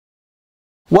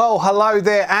Well, hello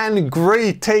there and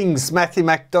greetings. Matthew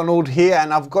McDonald here,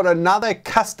 and I've got another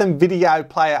custom video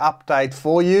player update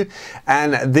for you,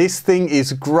 and this thing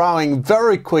is growing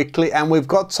very quickly and we've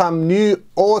got some new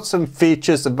awesome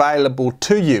features available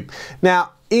to you.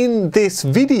 Now, in this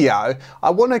video, I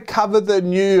want to cover the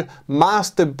new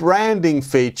master branding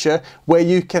feature where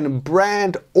you can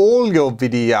brand all your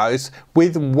videos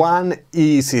with one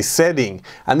easy setting.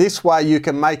 And this way you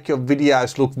can make your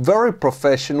videos look very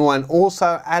professional and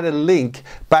also add a link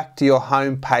back to your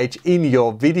home page in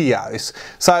your videos.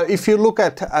 So if you look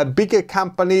at bigger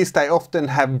companies, they often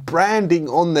have branding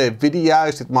on their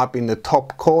videos. It might be in the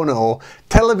top corner, or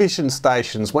television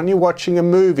stations. When you're watching a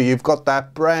movie, you've got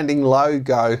that branding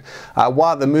logo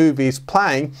while the movie is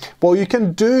playing. Well, you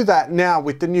can do that now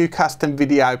with the new Custom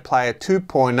Video Player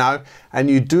 2.0, and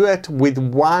you do it with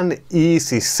one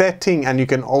easy setting, and you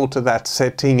can alter that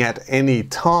setting at any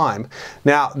time.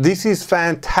 Now, this is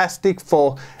fantastic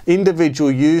for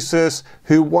individual users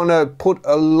who want to put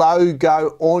a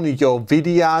logo on your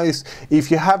videos. If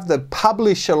you have the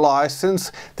publisher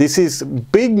license, this is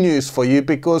big news for you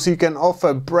because you can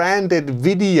offer branded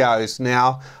videos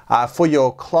now for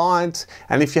your clients.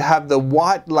 And if you have the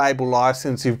white label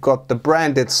license, you've got the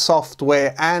branded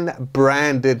software and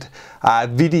branded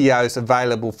videos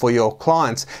available for your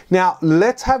clients. Now,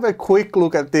 let's have a quick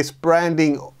look at this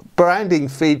branding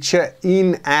feature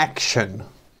in action.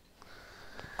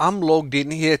 I'm logged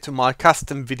in here to my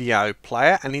custom video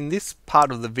player, and in this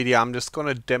part of the video I'm just going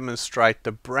to demonstrate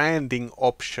the branding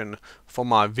option for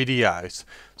my videos.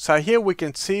 So here we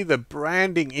can see the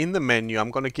branding in the menu. I'm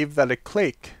going to give that a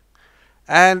click,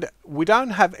 and we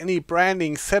don't have any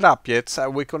branding set up yet, so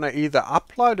we're going to either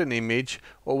upload an image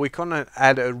or we're going to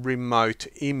add a remote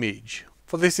image.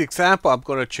 For this example, I'm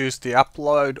going to choose the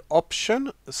upload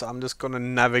option, so I'm just going to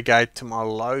navigate to my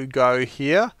logo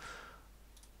here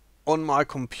on my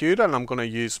computer, and I'm going to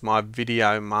use my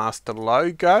Video Master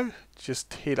logo.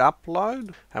 Just hit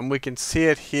upload, and we can see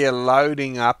it here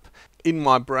loading up in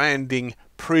my branding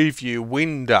preview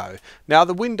window. Now,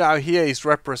 the window here is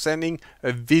representing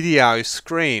a video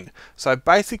screen, so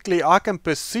basically I can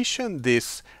position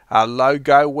this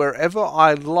logo wherever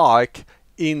I like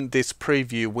in this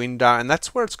preview window, and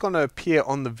that's where it's going to appear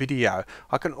on the video.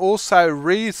 I can also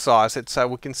resize it, so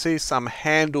we can see some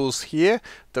handles here,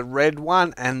 the red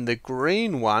one and the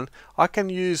green one. I can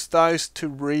use those to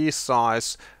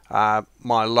resize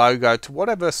my logo to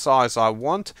whatever size I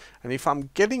want. And if I'm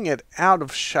getting it out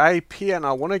of shape here and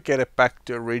I want to get it back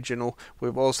to original,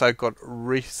 we've also got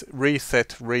reset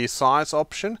resize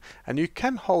option, and you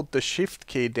can hold the shift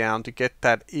key down to get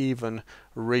that even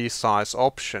resize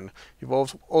option. You've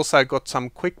also got some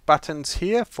quick buttons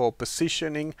here for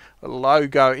positioning a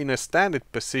logo in a standard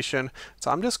position.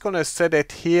 So I'm just going to set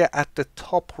it here at the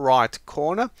top right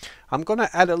corner. I'm going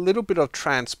to add a little bit of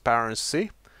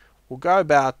transparency. We'll go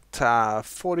about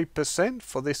 40%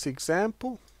 for this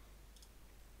example.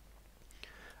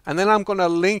 And then I'm going to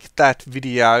link that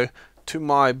video to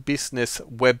my business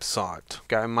website.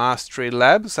 Go Mastery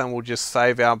Labs, and we'll just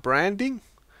save our branding.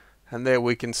 And there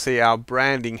we can see our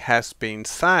branding has been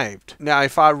saved. Now,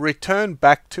 if I return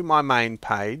back to my main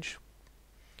page,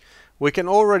 we can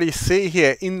already see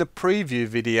here in the preview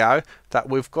video that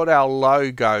we've got our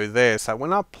logo there. So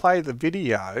when I play the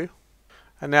video,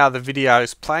 and now the video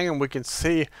is playing, and we can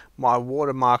see my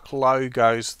watermark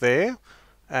logos there.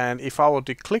 And if I were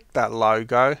to click that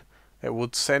logo, it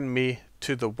would send me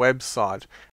to the website.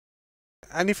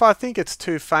 And if I think it's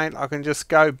too faint, I can just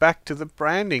go back to the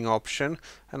branding option,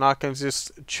 and I can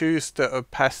just choose the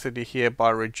opacity here by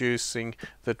reducing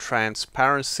the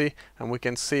transparency, and we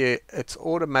can see it's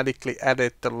automatically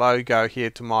added the logo here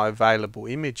to my available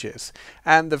images.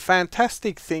 And the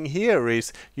fantastic thing here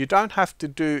is you don't have to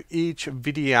do each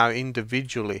video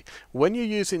individually. When you're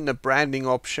using the branding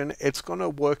option, it's going to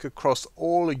work across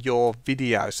all your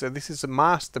videos. So this is a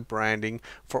master branding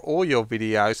for all your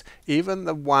videos, even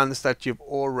the ones that you've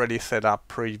already set up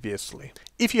previously.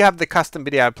 If you have the Custom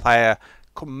Video Player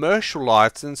commercial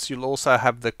license, you'll also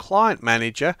have the client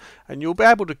manager, and you'll be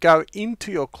able to go into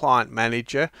your client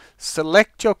manager,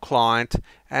 select your client,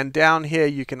 and down here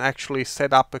you can actually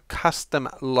set up a custom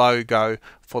logo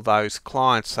for those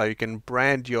clients, so you can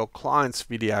brand your clients'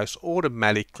 videos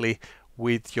automatically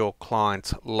with your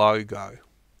client's logo.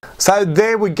 So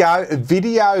there we go,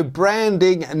 video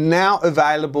branding now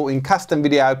available in Custom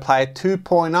Video Player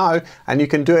 2.0, and you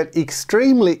can do it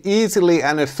extremely easily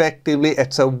and effectively.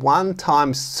 It's a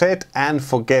one-time set and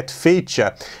forget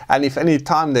feature. And if any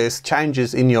time there's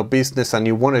changes in your business and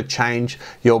you want to change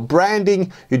your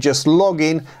branding, you just log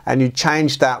in and you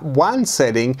change that one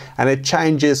setting and it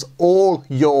changes all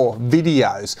your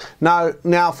videos.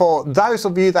 Now for those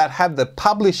of you that have the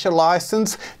publisher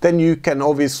license, then you can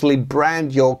obviously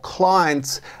brand your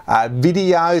clients'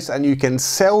 videos, and you can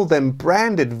sell them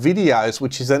branded videos,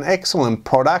 which is an excellent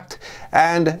product.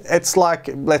 And it's like,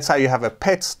 let's say you have a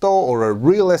pet store or a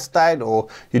real estate, or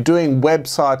you're doing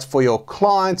websites for your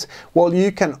clients. Well,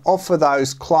 you can offer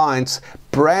those clients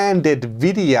branded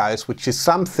videos, which is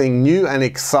something new and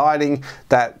exciting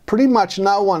that pretty much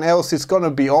no one else is going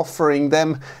to be offering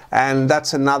them. And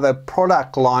that's another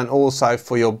product line also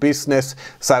for your business.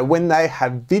 So when they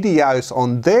have videos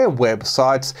on their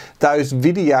websites, those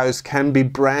videos can be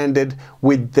branded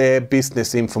with their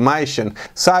business information.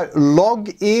 So log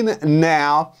in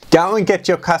now, go and get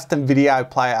your custom video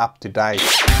player up to date.